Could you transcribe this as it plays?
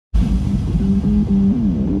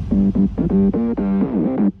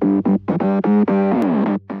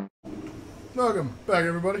Welcome back,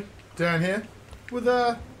 everybody. Dan here with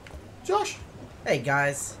Josh. Hey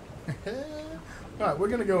guys. Alright, we're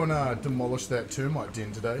gonna go and demolish that Termite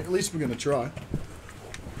Den today. At least we're gonna try.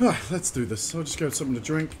 Alright, let's do this. I'll just grab something to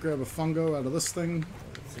drink, grab a fungo out of this thing.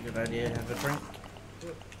 It's a good idea to have a drink.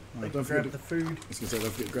 Right, don't grab forget the food. I was gonna say, don't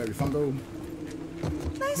forget to grab your fungo.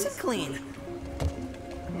 Nice and clean.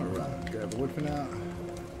 Alright, grab the weapon out.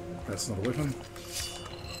 That's not a weapon.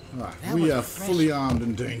 Alright, That we was are fresh. fully armed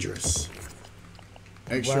and dangerous.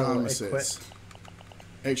 Extra Well armor sets.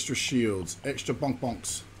 Extra shields. Extra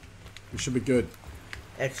bonks. We should be good.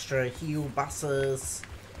 Extra heal buses.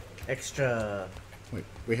 Extra. Wait,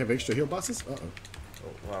 we have extra heal buses? Uh-oh. Oh,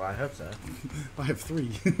 well, I hope so. I have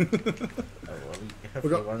 3. Oh, well,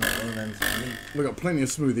 hopefully one of them's for me. We got plenty of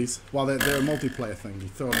smoothies. Well, they're a multiplayer thing. You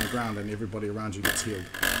throw it on the ground and everybody around you gets healed.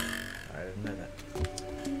 I didn't know that.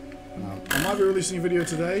 I might be releasing a video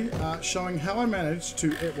today showing how I managed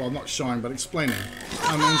to, well, not showing, but explaining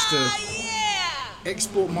how I managed to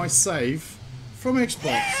export my save from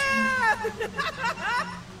Xbox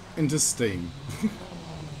into Steam.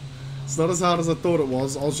 It's not as hard as I thought it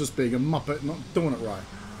was. I was just being a muppet, not doing it right.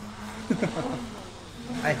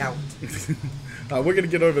 I helped. We're going to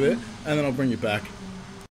get over there, and then I'll bring you back.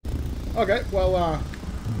 Okay, well,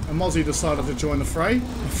 Mozzie decided to join the fray.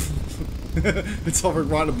 It's hovering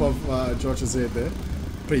right above Josh's head there.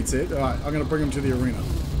 Pete's head. Alright, I'm going to bring him to the arena.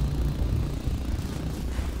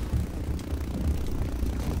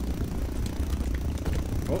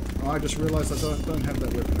 Oh, I just realised I don't have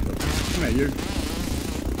that weapon. Come here, you.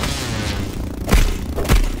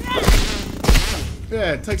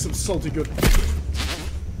 Yeah, take some salty good. Oh,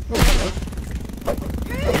 hello. I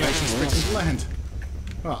didn't actually expect him to land.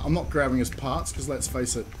 Alright, I'm not grabbing his parts, because let's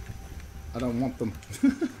face it, I don't want them.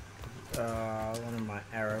 One of my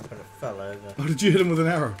arrow, but it fell over. Oh, did you hit him with an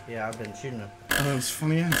arrow? Yeah, I've been shooting him. Oh, that was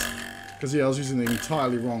funny as. Because, yeah, I was using the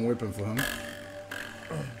entirely wrong weapon for him.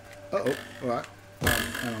 Uh-oh. Alright.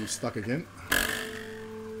 And I'm stuck again.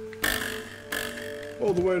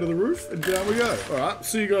 All the way to the roof, and down we go. Alright,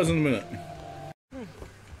 see you guys in a minute.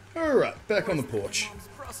 Alright, back on the porch.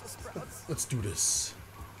 Let's do this.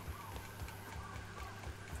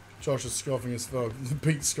 Josh is scoffing his face.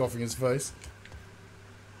 Pete's scoffing his face.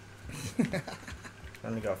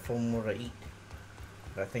 Only got 4 more to eat.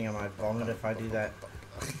 But I think I might vomit if I do that.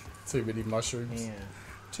 Too many mushrooms. Yeah.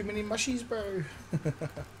 Too many mushies, bro.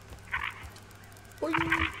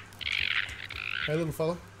 Boing. Hey, little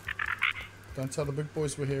fella. Don't tell the big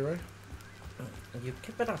boys we're here, eh? You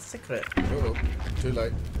keep it a secret. Oh, too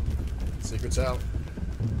late. Secret's out.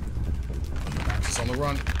 Max is on the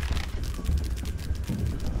run.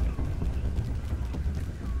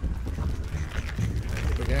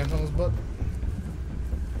 Big ant on his butt.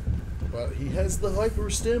 But he has the hyper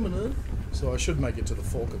stamina, so I should make it to the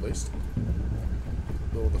fork at least.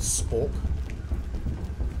 Or the spork.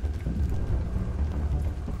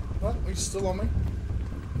 What? He's still on me?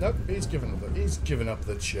 Nope, he's given up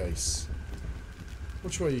the chase.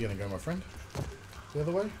 Which way are you gonna go, my friend? The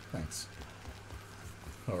other way? Thanks.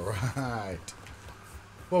 Alright.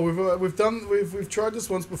 Well, we've tried this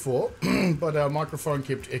once before, but our microphone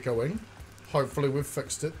kept echoing. Hopefully we've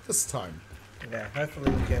fixed it this time. Yeah,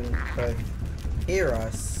 hopefully you can both hear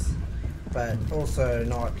us, but also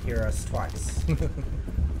not hear us twice.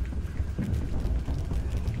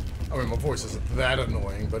 I mean, my voice isn't that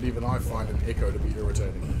annoying, but even I find an echo to be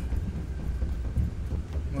irritating.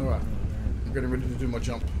 Alright, I'm getting ready to do my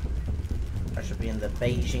jump. I should be in the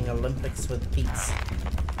Beijing Olympics with Pete's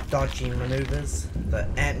dodgy maneuvers, the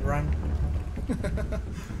ant run.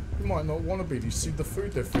 You might not want to be. Do you see the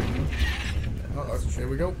food they're feeding? Uh-oh, here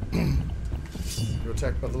we go. You're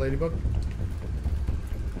attacked by the ladybug.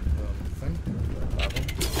 Thing.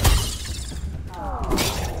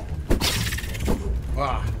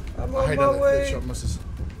 Ah, I hate how that headshot misses.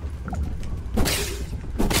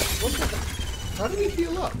 What the? How did he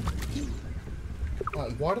heal up?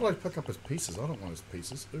 Why did I pick up his pieces? I don't want his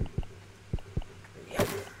pieces. Ooh.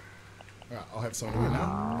 Alright, I'll have some here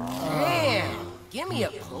now. Man, give me a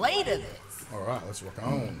plate of this. Alright, let's rock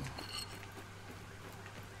on.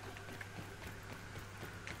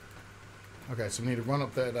 Okay, so we need to run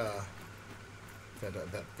up that that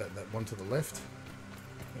one to the left.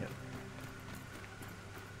 Yeah.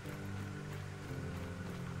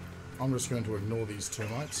 I'm just going to ignore these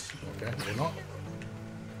termites. Okay, they're not.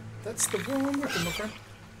 That's the wrong weapon, my friend.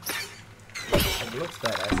 It looks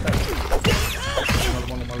better. I Another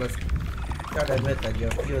one on my left. gotta admit that your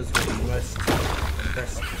viewers will be most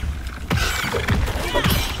impressed.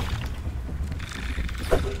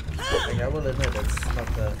 I will admit it's not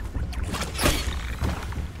the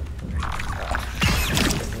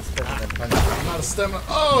Out of stamina.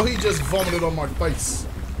 Oh, he just vomited on my face.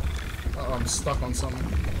 Oh, I'm stuck on something.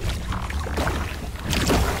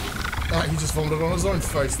 Ah, he just vomited on his own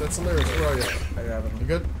face. That's hilarious. Where are you? I got him. You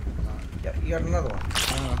good? Yep, you got another one.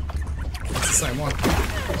 It's the same one.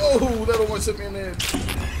 Oh, that almost hit me in the head.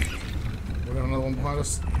 We got another one behind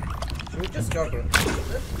us. We just go for it.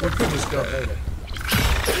 We could just go.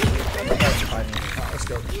 Alright, Let's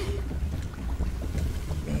go.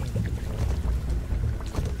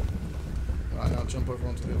 Alright, now jump over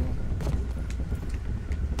onto the other one.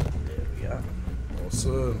 there we are.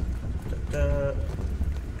 Awesome. Da.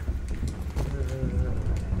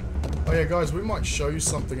 Oh yeah, guys, we might show you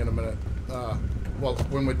something in a minute. Well,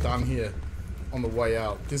 when we're done here, on the way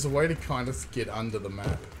out, there's a way to kind of get under the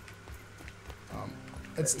map.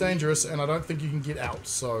 It's dangerous, and I don't think you can get out.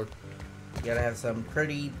 So, You gotta have some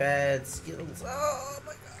pretty bad skills. Oh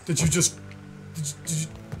my god. did you just?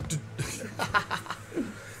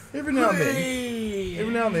 Every now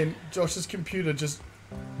and then, Josh's computer just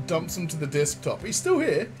dumps him to the desktop. He's still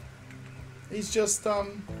here. He's just I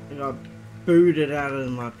got booted out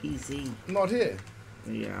of my PC. not here.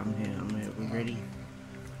 Yeah, I'm here. We're ready.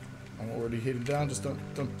 I'm already heading down. Just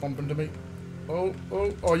don't bump into me. Oh!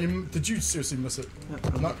 You did you seriously miss it?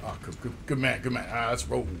 No. Oh, good man. Let's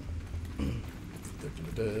roll.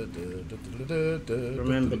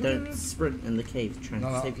 Remember, don't sprint in the cave. Try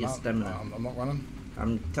and save your stamina. I'm not running.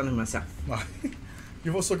 I'm telling myself.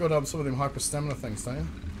 You've also got some of them hyper stamina things, don't you?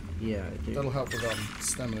 Yeah, I do. That'll help with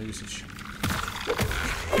stamina usage.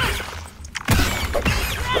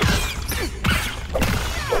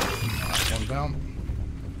 One down.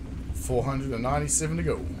 497 to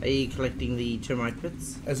go. Are you collecting the termite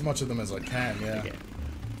bits? As much of them as I can, yeah. Okay.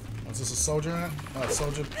 Is this a soldier in it?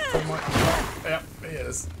 Soldier termite. Yep, it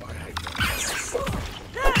is. I hate that.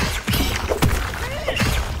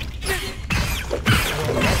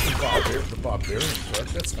 The barbarian work.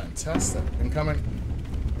 That's fantastic. Incoming.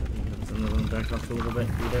 Let's another one back off a little bit.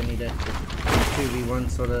 We don't need a 2v1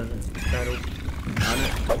 sort of battle.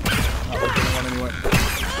 We're getting one anyway.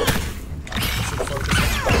 Should focus on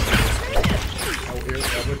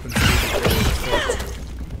our weapons.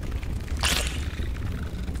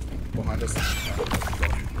 Behind us.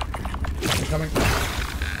 Incoming.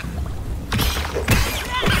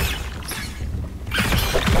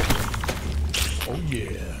 Oh yeah.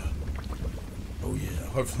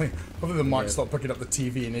 Hopefully the mic's not picking up the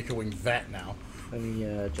TV and echoing that now. Let me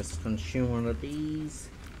just consume one of these.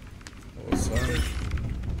 Awesome.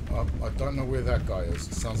 I don't know where that guy is.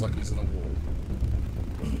 It sounds like he's in a wall.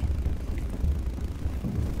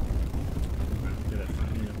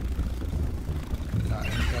 Nah,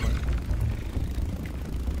 incoming.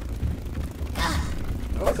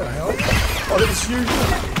 What the hell? Oh, that was you!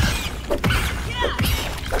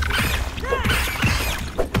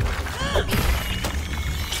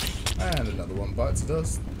 And another one bites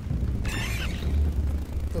dust.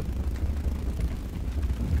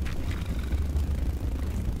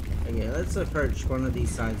 Okay, let's approach one of these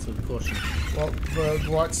sides with caution. Well, the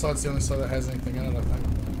right side's the only side that has anything in it, I think.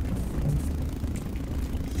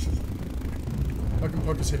 I can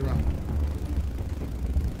poke his head around.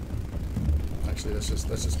 Actually, that's just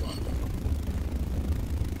fine.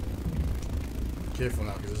 Careful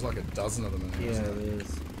now, because there's like a dozen of them in here. Yeah, there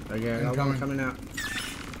is. Okay, another one coming out. I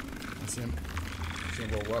see him. He's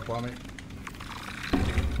gonna roll right by me.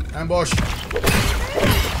 Ambush!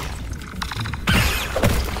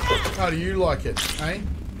 How do you like it, eh?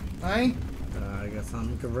 Eh? I got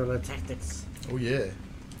some guerrilla tactics. Oh yeah.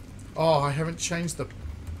 Oh, I haven't changed the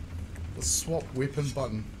swap weapon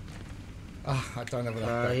button. Ah, I don't have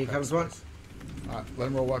enough. Here comes one. Alright, let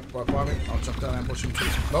him roll right by me. I'll jump down and ambush him.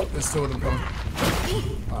 Nope, there's two of them coming.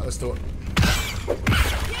 Alright, let's do it.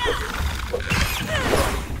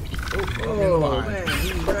 Oh, man,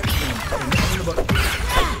 he wrecked me.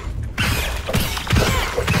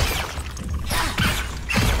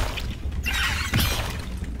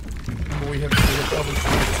 We have double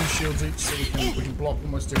shields, 2 shields each, so we can block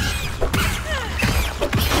almost everything.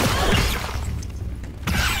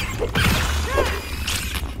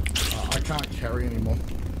 I can't carry anymore.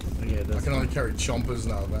 Yeah, I can only carry chompers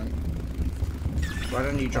now, then. Why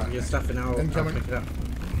don't you drop your stuff and I'll pick it up?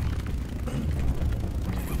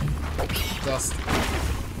 Dust. Back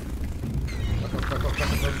off, come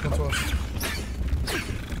to us.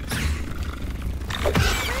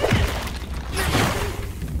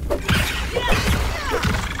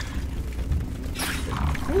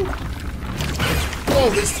 Oh,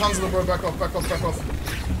 there's tons of them, bro. Back off. A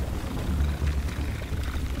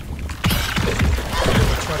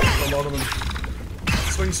lot of them.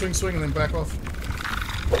 Swing, and then back off.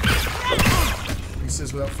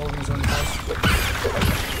 says without following his own advice.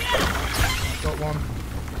 Got one.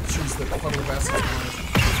 Choose the puddle of acid.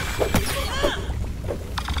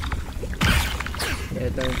 Yeah,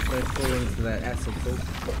 don't fall into that acid pool.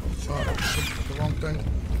 Sorry, I picked the wrong thing.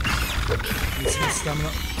 Need some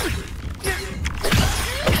stamina.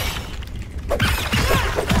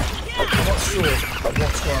 I'm not sure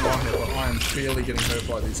what's going on here, but I am barely getting hurt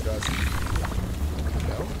by these guys.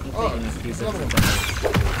 Oh, there's another one.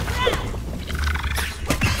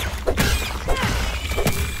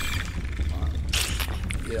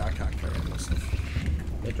 Yeah, I can't carry on this stuff.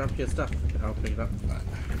 Yeah, drop your stuff. I'll pick it up. Right.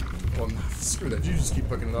 Well, screw that. You just keep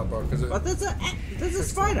picking it up, bro. But there's a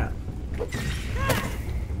spider.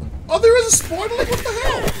 Oh, there is a spider? Like, what the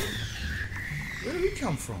hell? Where did he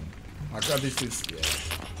come from? I grabbed these things.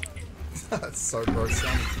 Yeah. That's so gross,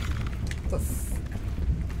 son. What the f...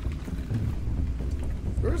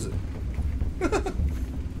 Where is it?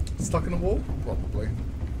 Stuck in a wall? Probably.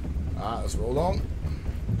 Ah, let's roll on.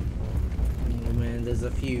 Oh man, there's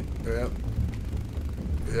a few. Yep.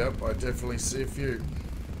 Yep, I definitely see a few.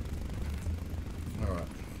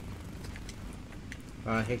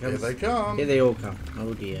 Alright. Here comes. Here they come. Here they all come.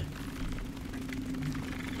 Oh dear.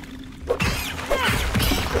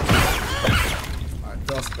 Alright,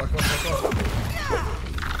 dust, back off.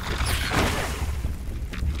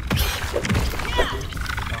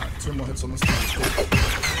 Alright, 2 more hits on this one.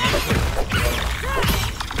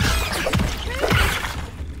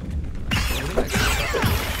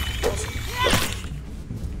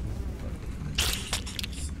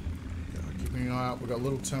 Keeping an eye out, we've got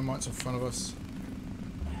little termites in front of us.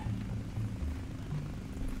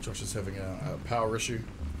 Josh is having a power issue.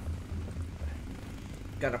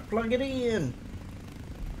 Gotta plug it in.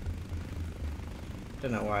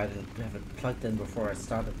 Don't know why I didn't have it plugged in before I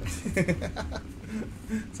started this.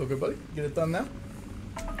 It's all good, buddy. Get it done now.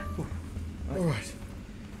 Alright.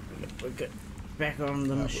 We're good. Back on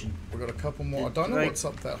the mission. We've got a couple more. I don't know what's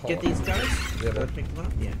up that hole. Get these guys? Yeah, Did I pick them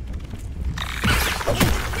up? Yeah.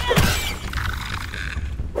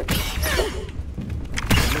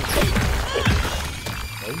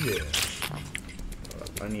 Oh yeah.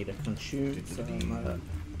 I need to consume some.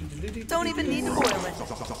 Don't even need to boil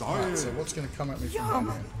it. Alright, so what's going to come at me from down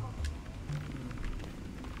here?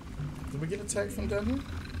 Did we get attacked from down here?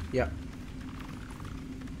 Yep.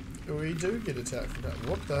 We do get attacked from down here.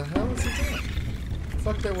 What the hell is it doing?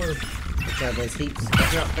 Fuck that word. Grab those heaps.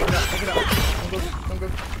 Pick it up. I'm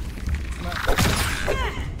good. Come out.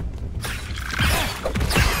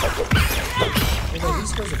 Although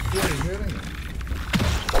these guys are really hurting me.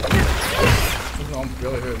 No, I'm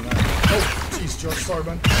really hurting that. Oh, jeez, Josh, sorry,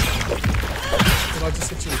 man. Did I just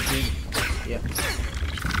hit you again? Yep.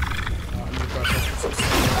 I need to back up.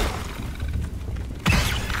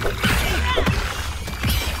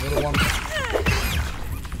 Little one.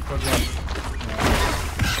 Good one.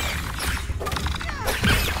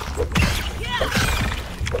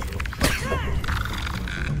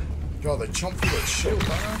 God, they chomp through that shield, don't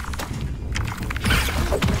they?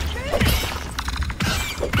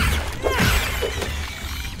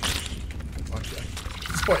 Okay.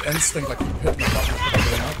 It's quite instinct, like you hit my button and put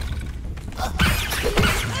everything up.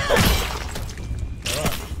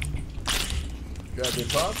 Alright. Grab your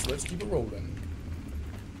parts, let's keep it rolling.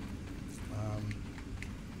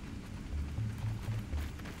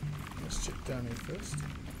 Let's check down here first.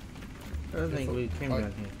 I don't think we came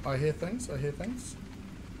down here. I hear things.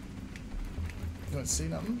 Don't see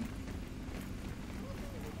nothing.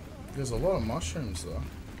 There's a lot of mushrooms though.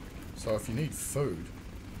 So if you need food.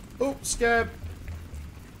 Oh, scab!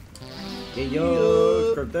 Get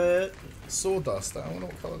yours, grab that. Sawdust. I wonder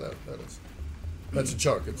what colour that is. That's a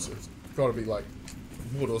joke. It's got to be like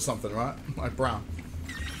wood or something, right? Like brown.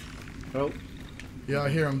 Oh. Yeah, I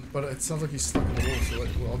hear him, but it sounds like he's stuck in the wall, so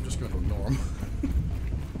well, I'm just going to ignore him.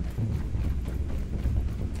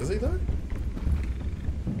 Is he though?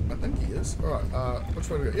 I think he is. Alright, which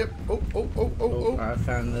way do we go? Yep. Oh. I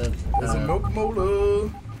found the... There's a milk molar.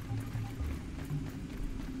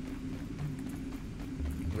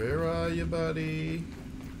 Where are you, buddy?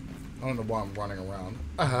 I don't know why I'm running around.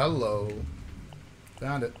 Hello.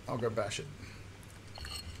 Found it. I'll go bash it.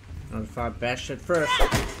 I'll if I bash it first.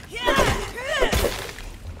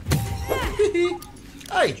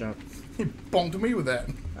 Hey! Jump. He bonked me with that.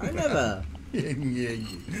 I never. yeah.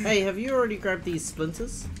 Hey, have you already grabbed these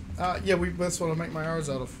splinters? Yeah, that's what I make my arrows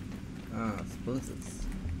out of. Ah, splinters.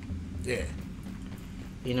 Yeah.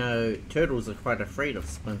 You know, turtles are quite afraid of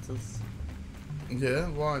splinters. Yeah,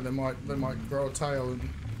 why? They might grow a tail and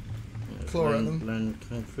claw at them. Learn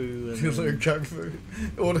kung fu. And Learn kung fu.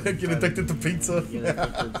 Or get addicted to pizza. Get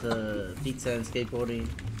addicted to pizza and skateboarding.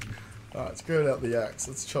 Alright, let's grab out the axe.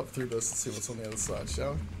 Let's chop through this and see what's on the other side,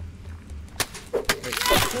 shall we?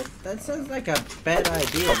 That sounds like a bad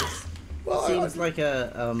idea. Well, Seems like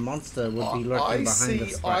a monster would be lurking behind the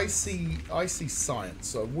spikes. I see science.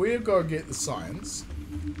 So we're gonna get the science.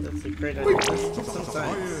 That's a great idea. Let's get some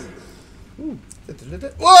science. Ooh.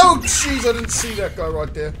 Whoa! Jeez, I didn't see that guy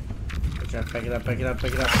right there. Pick it up.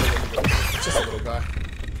 Just a little guy.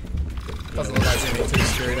 Doesn't look like he's anything too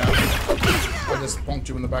scary now. I just bonked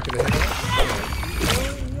you in the back of the head.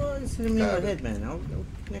 Oh, he's hitting me in the head, man. I'll go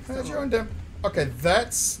next time. How's your own damn? Okay,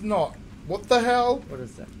 that's not. What the hell? What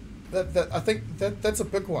is that? I think that's a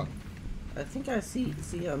big one. I think I see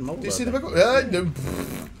a molar. Do you see the big one?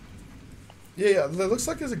 Yeah, it looks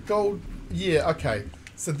like there's a gold. Yeah, okay.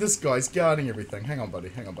 So this guy's guarding everything. Hang on, buddy.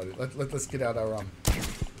 Let's get out our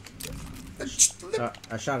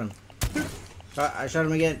I shot him. I shot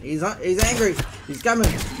him again. He's angry. He's coming.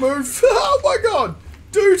 Move! Oh my god,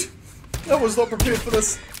 dude! I was not prepared for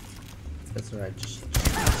this. That's alright. Just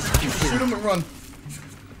shoot him and run.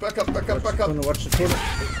 Back up. Watch the corner.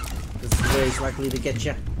 This is where he's likely to get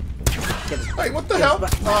you. Hey, what the hell?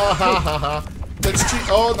 Ah, ha, ha, ha. Let's cheese.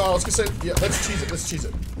 Oh, no, I was going to say, yeah, let's cheese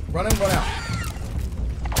it. Run in, run out.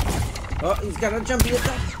 Oh, he's got a jumpy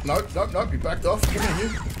attack. No, he backed off. Give me you.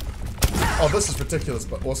 Oh, this is ridiculous,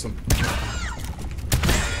 but awesome.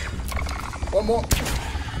 One more.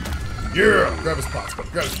 Yeah! Grab his parts.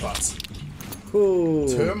 Cool.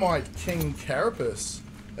 Termite King Carapace.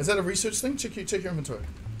 Is that a research thing? Check your inventory.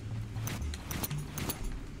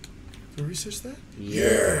 Do we research that?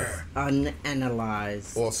 Yeah.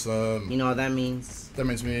 Unanalyzed. Awesome. You know what that means? That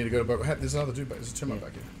means we need to go to Burgl. Hey, there's another dude back. There's a termite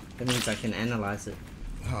back here. That means I can analyze it.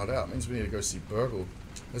 Oh, that means we need to go see Burgl.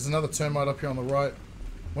 There's another termite up here on the right.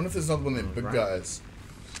 Wonder if there's another one of them big guys.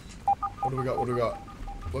 What do we got?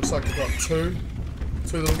 Looks like we've got two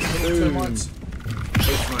little termites.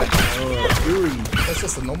 That's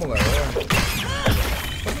just a normal arrow.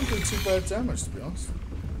 Doesn't do too bad damage, to be honest.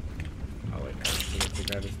 Oh wait, I have to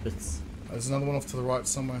grab his bits. There's another one off to the right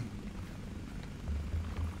somewhere.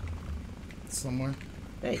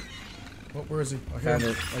 Hey. Oh, where is he? I Found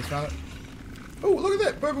it. I found it. Oh, look at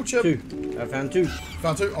that! Burgl chip! 2. I found 2.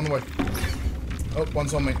 Found 2, on the way. Oh,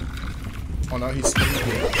 one's on me. Oh no, he's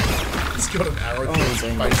got an arrow through his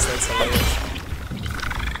face, that's hilarious.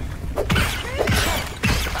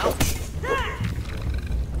 Ouch!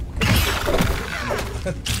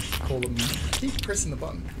 Call him. Keep pressing the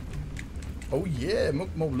button. Oh yeah,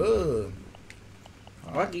 Mook Mola.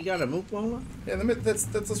 What? You got a mook molar? Yeah,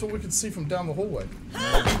 that's what we could see from down the hallway.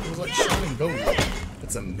 It was like shining gold.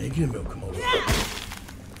 It's a mega milk molar.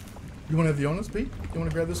 You want to have the honors, Pete? You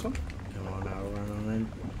want to grab this one? Come on, I'll run on in.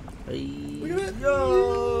 Hey. Look at that.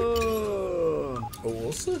 Yo!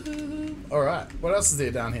 Awesome. Alright, what else is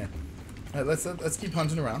there down here? Let's keep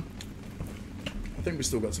hunting around. I think we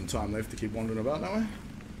still got some time left to keep wandering about, don't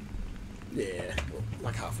we? Yeah, well,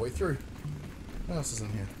 like halfway through. What else is in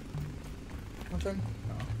here? Nothing?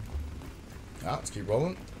 No. Ah, let's keep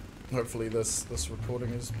rolling. Hopefully this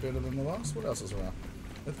recording is better than the last. What else is around?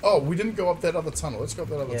 Oh, we didn't go up that other tunnel. Let's go up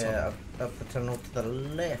that other tunnel. Yeah, up the tunnel to the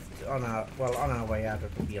left. On our way out,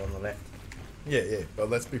 it'll be on the left. Yeah, but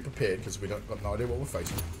let's be prepared because we got no idea what we're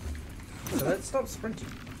facing. So let's stop sprinting.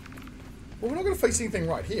 Well, we're not going to face anything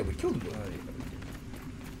right here. We killed them.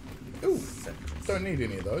 Ooh, don't need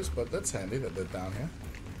any of those, but that's handy that they're down here.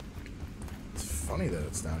 It's funny that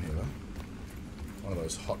it's down here, though. One of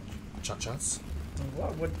those hot cha-chas.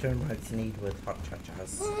 What would termites need with hot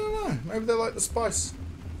cha-chas? I don't know. Maybe they like the spice.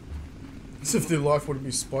 As if their life wouldn't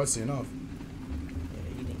be spicy enough.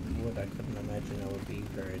 Yeah, eating wood, I couldn't imagine it would be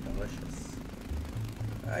very delicious.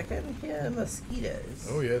 I can hear mosquitoes.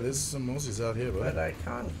 Oh yeah, there's some Aussies out here, but I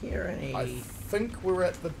can't hear any. I think we're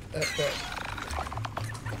at that.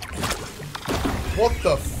 What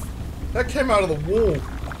the? That came out of the wall.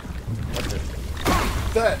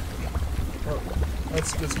 That.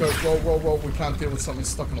 Let's go. Roll. We can't deal with something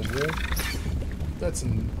stuck in a wall. That's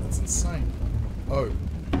insane. Oh.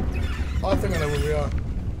 I think I know where we are.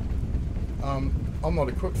 I'm not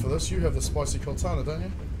equipped for this. You have the spicy Coltana, don't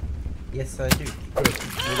you? Yes, I do. Good.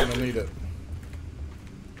 We're gonna need it.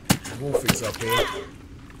 Wolfie's up here.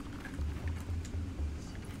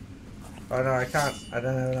 Oh no, I can't. I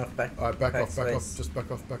don't have enough back. Alright, back off. Just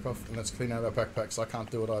back off. And let's clean out our backpacks. I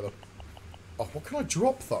can't do it either. Oh, what can I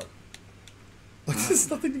drop though? Like, there's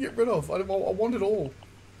nothing to get rid of. I want it all.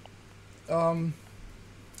 I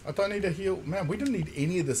don't need a heal. Man, we didn't need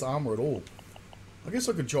any of this armor at all. I guess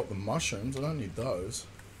I could drop the mushrooms. I don't need those.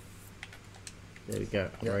 There we go.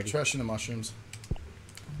 Yeah, trashing the mushrooms.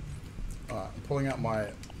 Alright, I'm pulling out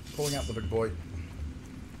the big boy.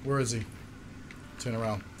 Where is he? Turn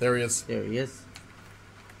around. There he is. There he is.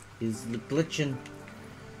 He's glitching.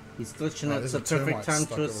 He's glitching. Oh, It's the perfect time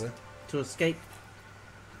to escape.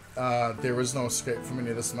 There is no escape from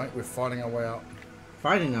any of this, mate. We're fighting our way out.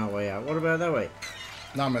 Fighting our way out. What about that way?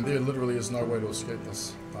 No, man, there literally is no way to escape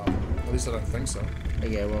this. At least I don't think so.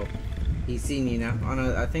 Okay, well, he's seen you now. Oh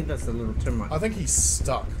no, I think that's the little termite. I think he's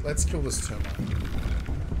stuck. Let's kill this termite.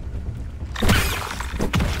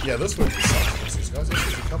 Yeah, this would be stuck. These guys,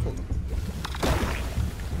 there's a couple of them.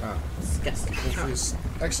 Oh, disgusting.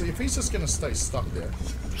 Actually, if he's just going to stay stuck there,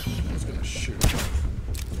 I'm just going to shoot him.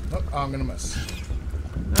 Nope, I'm going to miss.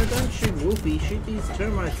 No, don't shoot Wolfie. Shoot these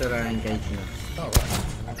termites that are engaging us. Oh,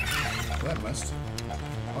 right. Well, that missed.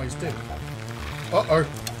 Oh, he's dead. Uh-oh.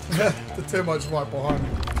 The termite's right behind me.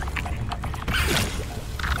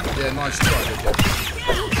 Yeah, nice try, good.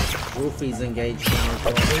 Wolfie's engaged now as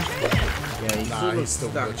well. Yeah, he's still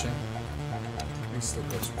stuck. glitching. He's still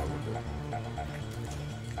glitching, but we're good.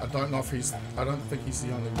 I don't know if he's... I don't think he's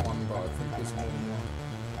the only one, but I think there's more than one.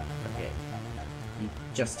 Okay. He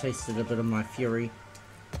just tasted a bit of my fury.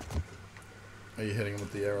 Are you hitting him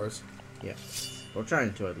with the arrows? Yeah. Or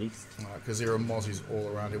trying to, at least. Because there are mozzies all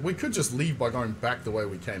around here. We could just leave by going back the way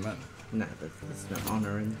we came in. No, there's no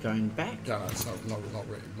honour in going back. No, it's not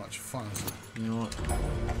really much fun, is it? You know what?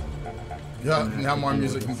 Yeah, now my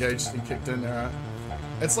music engaged and kicked in there.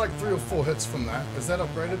 It's like 3 or 4 hits from that. Is that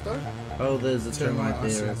upgraded though? Oh, there's a termite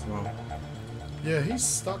there as well. Yeah, he's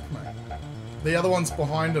stuck, mate. The other one's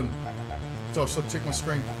behind him. Josh, look, check my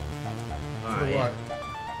screen. To the right.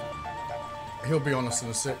 He'll be on us in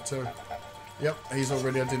a sec too. Yep, he's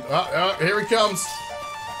already identified. Here he comes.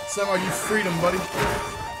 Somehow you freed him, buddy.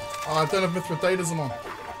 I don't have Mithridatism on.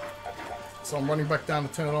 So I'm running back down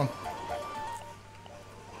to turn it on.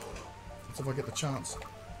 Let's see if I get the chance.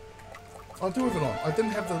 I'll do with it on. I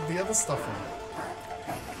didn't have the other stuff on.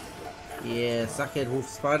 Yeah, suck it, wolf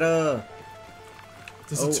spider.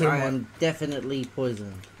 Oh, I am definitely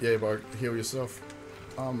poisoned. Yeah, but heal yourself.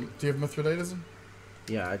 Do you have Mithridatism?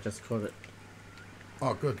 Yeah, I just caught it.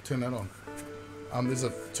 Oh, good. Turn that on. There's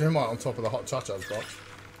a termite on top of the hot cha-cha's box.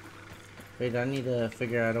 Wait, I need to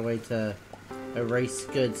figure out a way to erase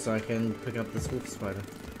goods so I can pick up this wolf spider.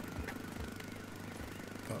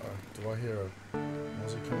 Uh-oh. Do I hear a...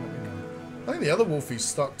 What's he coming at me now? I think the other wolfie's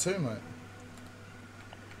stuck too, mate.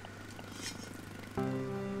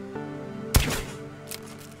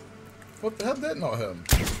 What the hell did that not hit him?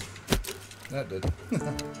 That did.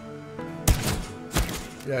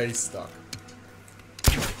 Yeah, he's stuck.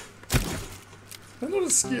 They're not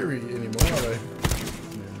as scary anymore, are they?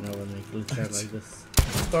 No, when they glitch out like this.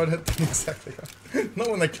 Don't hit them exactly right. Not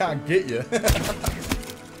when they can't get you.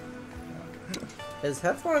 Is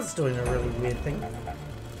Headline's doing a really weird thing?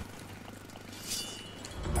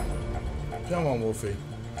 Come on, Wolfie.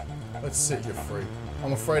 Let's set you free.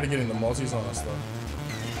 I'm afraid of getting the mozzies on us, though.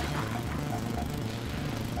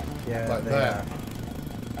 Yeah, like that.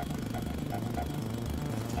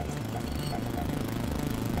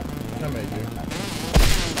 Come here, you.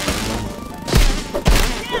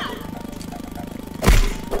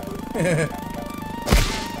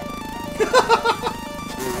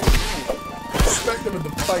 Smacked him in the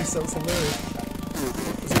face, that was hilarious.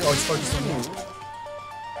 Oh, he's focused on me.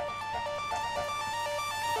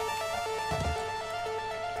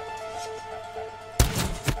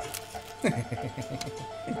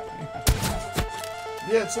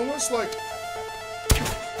 Yeah, it's almost like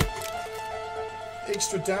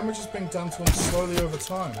extra damage is being done to him slowly over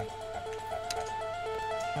time.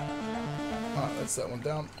 Alright, that's that one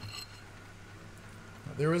down.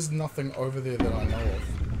 There is nothing over there that I know of.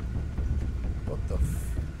 What the f...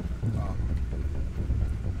 Oh.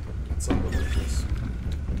 It's underneath this.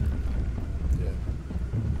 Yeah.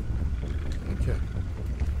 Okay.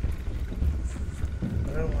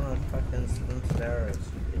 I don't want to fucking splinter arrows,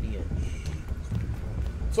 you idiot.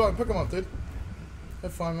 It's alright, pick them up, dude.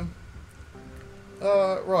 Have fun, man.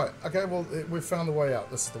 Right. Okay, well, we've found the way out.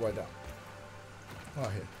 This is the way down.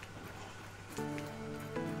 Right here.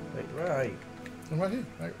 Wait, where are you? I'm right here.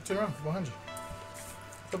 Right, turn around, behind you.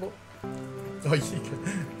 Double. Oh, you can.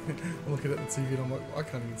 I'm looking at the TV and I'm like, I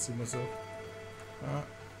can't even see myself. Alright.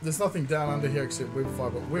 There's nothing down under here except web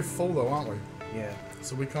fiber. We're full though, aren't we? Yeah.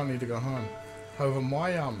 So we can't need to go home. However,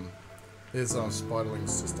 my, there's,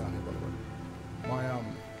 spiderlings just down here, by the way. My, oh,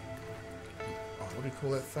 what do you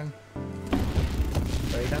call that thing?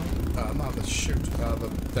 Radar? No, the shoot, the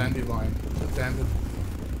dandelion,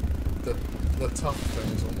 the tough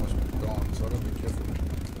thing is almost gone, so I gotta be careful.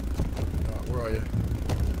 Where are you?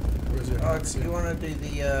 Where's your? Oh, do you want to do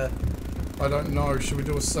the? I don't know. Should we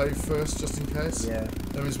do a save first, just in case? Yeah.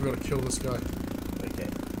 That means we gotta kill this guy. Okay.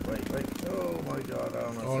 wait. Oh my god, I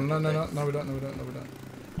almost Oh, no, we don't.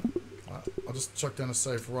 Alright, I'll just chuck down a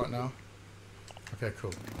save for right now. Okay,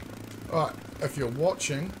 cool. Alright, if you're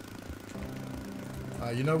watching,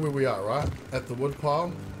 you know where we are, right? At the wood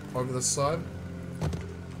pile, over this side.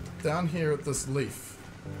 Down here at this leaf.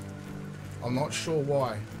 I'm not sure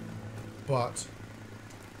why, but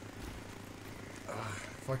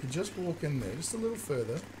if I could just walk in there just a little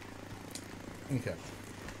further. Okay.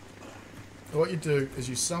 What you do is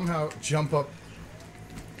you somehow jump up.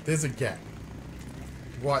 There's a gap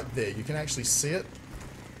right there. You can actually see it.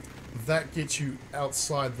 That gets you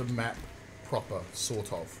outside the map proper,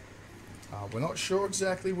 sort of. We're not sure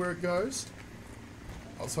exactly where it goes.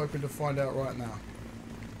 I was hoping to find out right now.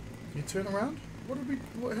 You turn around? How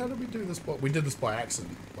did we do this? We did this by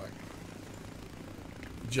accident, like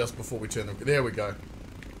just before we turned. There we go.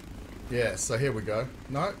 Yeah, so here we go.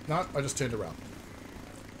 No, I just turned around.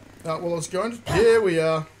 Well, I was going to... Here we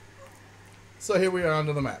are. So here we are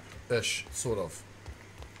under the map-ish, sort of.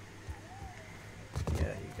 Yeah,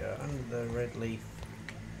 you go under the red leaf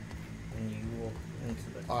and you walk into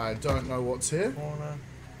the I don't know what's here. corner.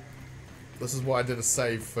 This is why I did a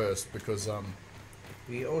save first, because,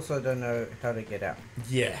 We also don't know how to get out.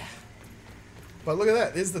 yeah. But look at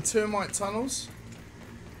that. There's the termite tunnels.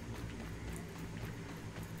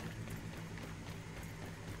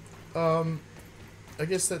 I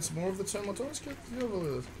guess that's more of the termite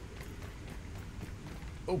tunnels.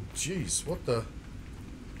 Oh, jeez. What the...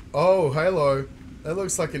 Oh, halo. That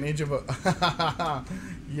looks like an edge of a...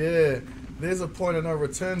 Yeah. There's a point of no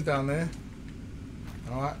return down there.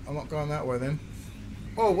 Alright, I'm not going that way then.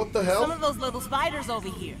 Oh, what the hell? Some of those little spiders over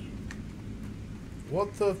here.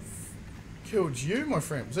 What the killed you, my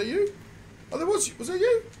friend? Was that you? Oh, there was. Was that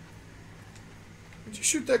you? Did you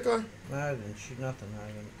shoot that guy? No, I didn't shoot nothing. I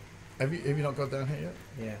didn't. Have you not got down here yet?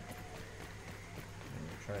 Yeah. I'm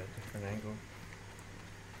gonna try a different angle.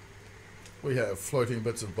 We have floating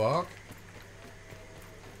bits of bark.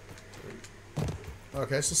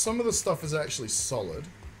 Okay, so some of the stuff is actually solid.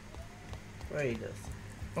 Wait a second.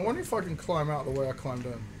 I wonder if I can climb out the way I climbed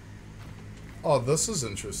in. Oh, this is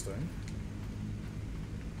interesting.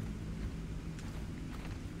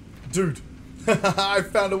 Dude, I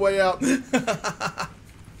found a way out.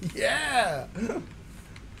 Yeah.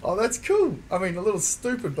 Oh, that's cool. I mean, a little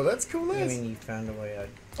stupid, but that's cool. I mean, you found a way out.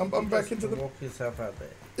 I'm back into the... Walk yourself out there.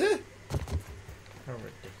 Yeah. How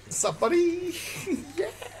ridiculous. What's up, buddy? Yeah.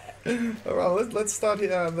 All right, let's start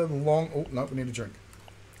here. The long... Oh, no, we need a drink.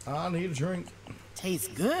 I need a drink. Tastes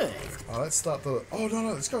good. Let's start the... Oh,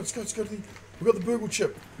 no, let's go. We got the Burgl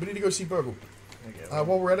chip. We need to go see Burgl. Okay,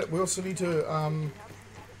 While we're at it, we also need to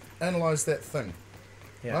analyze that thing.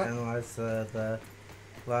 yeah, right? analyze the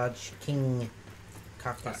large king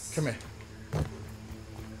carcass. Come here.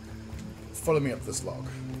 Follow me up this log.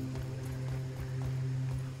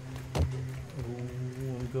 Ooh,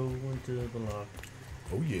 I'm going to the log.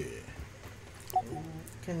 Oh, yeah. Ooh,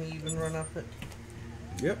 can you even run up it?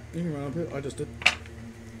 Yep, you can run up it. I just did.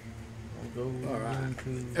 I'm going Alright.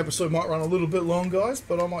 to... Episode might run a little bit long, guys,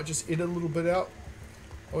 but I might just edit a little bit out.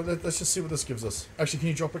 Oh, let's just see what this gives us. Actually, can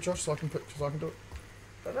you drop it, Josh, so I can do it?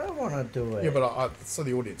 But I want to do it. Yeah, but so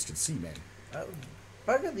the audience can see, man.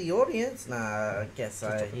 Bugger the audience? Nah, I guess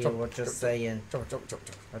I hear chop, what you're chop, saying. Chop.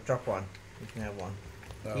 I'll drop one. You can have one.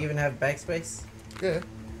 Oh. You even have backspace? Yeah.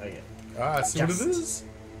 Okay. Alright, see what it Just. is.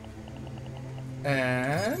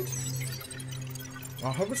 And...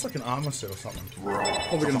 I hope it's like an armor set or something.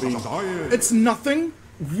 Probably gonna be... It's nothing?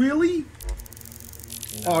 Really?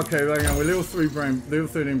 Oh, okay, hang on. We're level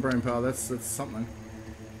 13 brain power. That's something.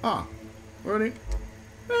 Ah. Already.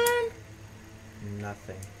 Man.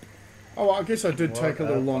 Nothing. Oh, well, I guess I did take a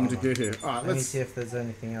little long to armor? get here. Alright, Let me let's... see if there's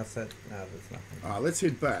anything else that... No, there's nothing. Alright, let's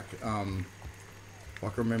head back. I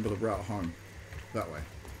can remember the route home. That way.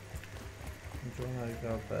 Do you want to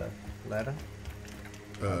go up the ladder?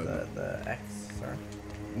 The axe, sorry.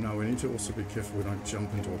 No, we need to also be careful we don't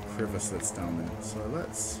jump into a crevice that's down there. So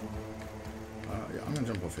let's... yeah, I'm going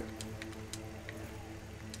to jump off here.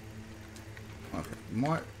 Okay.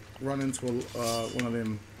 Might run into one of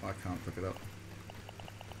them. I can't pick it up.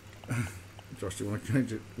 Josh, do you want to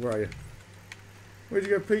change it? Where are you? Where'd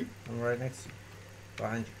you go, Pete? I'm right next to you.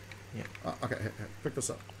 Behind you. Yeah. Okay, here, pick this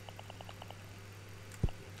up.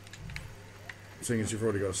 Seeing as you've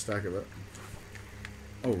already got a stack of it.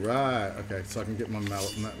 Oh, right. Okay, so I can get my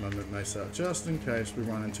mace out. Just in case we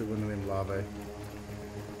run into one of them larvae.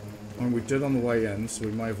 And we did on the way in, so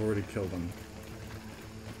we may have already killed them.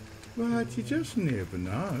 But you just never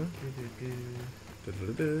know.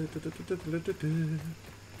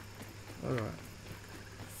 Alright.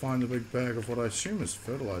 find the big bag of what I assume is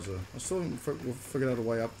fertilizer. I still haven't figured out a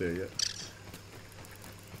way up there yet.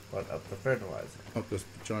 What, up the fertilizer? Up this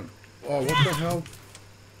giant... Oh, what the hell?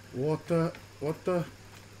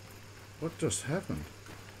 What just happened?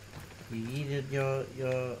 You yeeted your...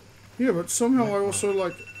 Yeah, but somehow I also,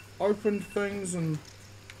 like, opened things and...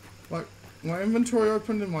 Like, my inventory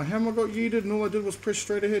opened and my hammer got yeeted and all I did was press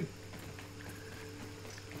straight ahead.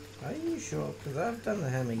 Are you sure? Because I've done the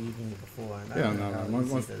hammer yeeting before. And Yeah, no,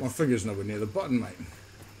 my finger's nowhere near the button, mate.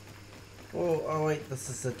 Oh wait, this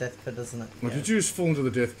is the death pit, isn't it? Well, did you just fall into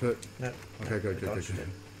the death pit? No. Okay, good. Good.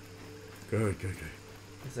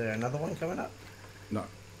 Is there another one coming up? No.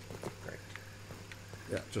 Great.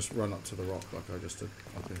 Yeah, just run up to the rock like I just did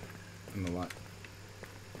up there in the light.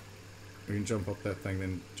 You can jump up that thing,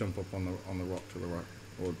 then jump up on the rock to the right,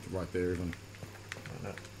 or right there even. Oh,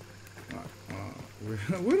 no. Right.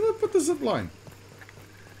 Where did I put the zip line?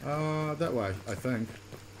 That way, I think.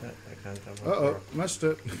 No, I can't jump up. Uh-oh, missed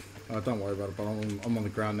it. Don't worry about it, but I'm on the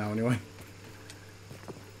ground now anyway.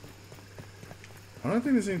 I don't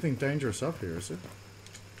think there's anything dangerous up here, is there?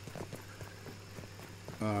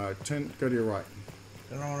 Go to your right.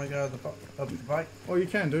 Don't I want to go up the bike? Oh, you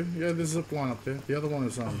can do. Yeah, there's a zip line up there. The other one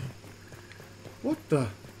is, What the?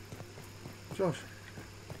 Josh.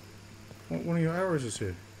 One of your arrows is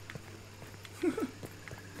here.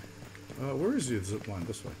 Where is the zip line?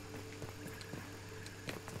 This way.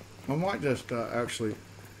 I might just, actually...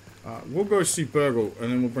 we'll go see Burgl,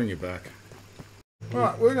 and then we'll bring you back.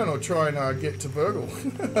 Alright, we're going to try and get to Burgl.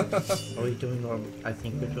 Are we doing what I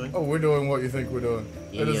think we're doing? Oh, we're doing what you think we're doing.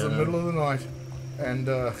 Yeah, it is the middle of the night, and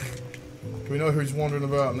we know who's wandering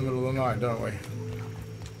about in the middle of the night, don't we?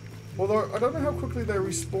 Although, I don't know how quickly they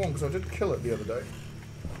respawn, because I did kill it the other day.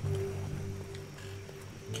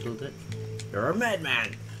 Killed it? You're a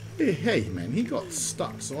madman! Hey, man, he got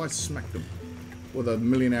stuck, so I smacked him with a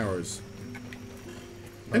million arrows.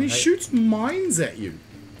 And he shoots mines at you.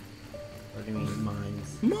 What do you mean,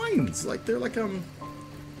 mines? Mines! Like, they're like,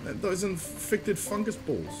 those infected fungus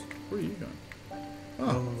balls. Where are you going?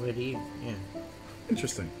 Oh, Where do you? Yeah.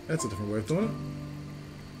 interesting. That's a different way of doing it.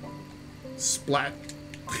 Splat.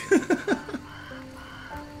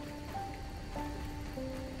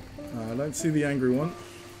 I don't see the angry one.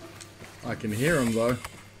 I can hear him, though.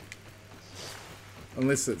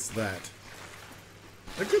 Unless it's that.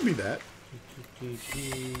 It could be that.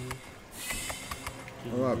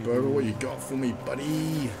 Alright, Burgl, what you got for me,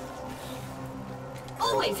 buddy?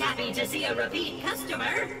 Always happy to see a repeat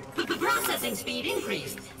customer. Processing speed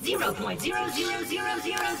increased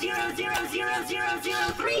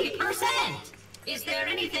 0.0000000003%. Is there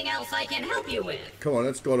anything else I can help you with? Come on,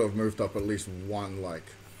 that's got to have moved up at least one, like,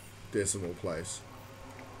 decimal place.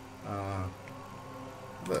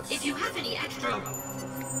 This. If you have any extra...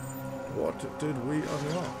 What did we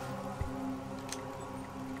unlock?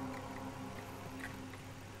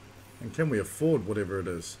 And can we afford whatever it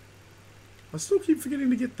is? I still keep forgetting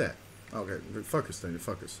to get that. Okay, focus, Daniel,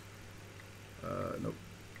 focus.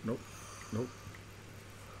 Nope.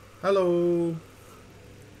 Hello.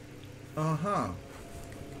 Uh-huh.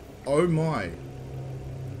 Oh my.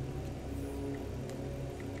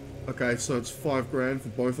 Okay, so it's $5,000 for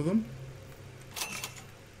both of them.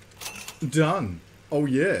 Done. Oh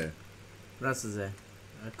yeah. What else is there?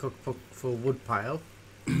 A cookbook for wood pile.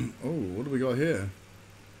 Oh, what do we got here?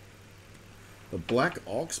 The Black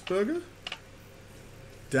Ox Burger?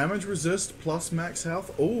 Damage resist plus max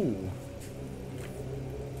health. Oh.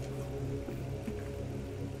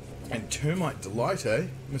 And Termite Delight, eh?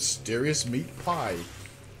 Mysterious meat pie.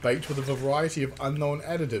 Baked with a variety of unknown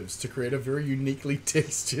additives to create a very uniquely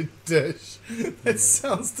textured dish. That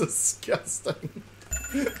sounds disgusting.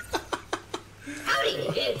 Howdy,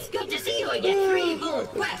 it's good to see you again. 3 full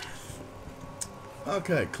quests.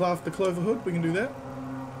 Okay, craft the clover hood. We can do that.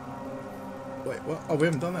 Wait, what? Oh, we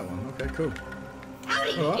haven't done that one. Okay, cool.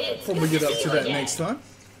 Howdy, Alright, it's probably good get up see to you that again. next time.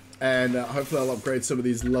 And hopefully I'll upgrade some of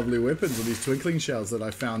these lovely weapons with these twinkling shells that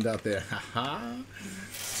I found out there. Haha.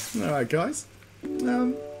 Alright, guys.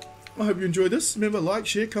 I hope you enjoyed this. Remember, like,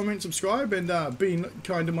 share, comment, subscribe, and be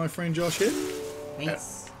kind to my friend Josh here.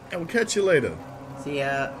 Thanks. And we'll catch you later. See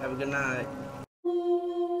ya. Have a good night.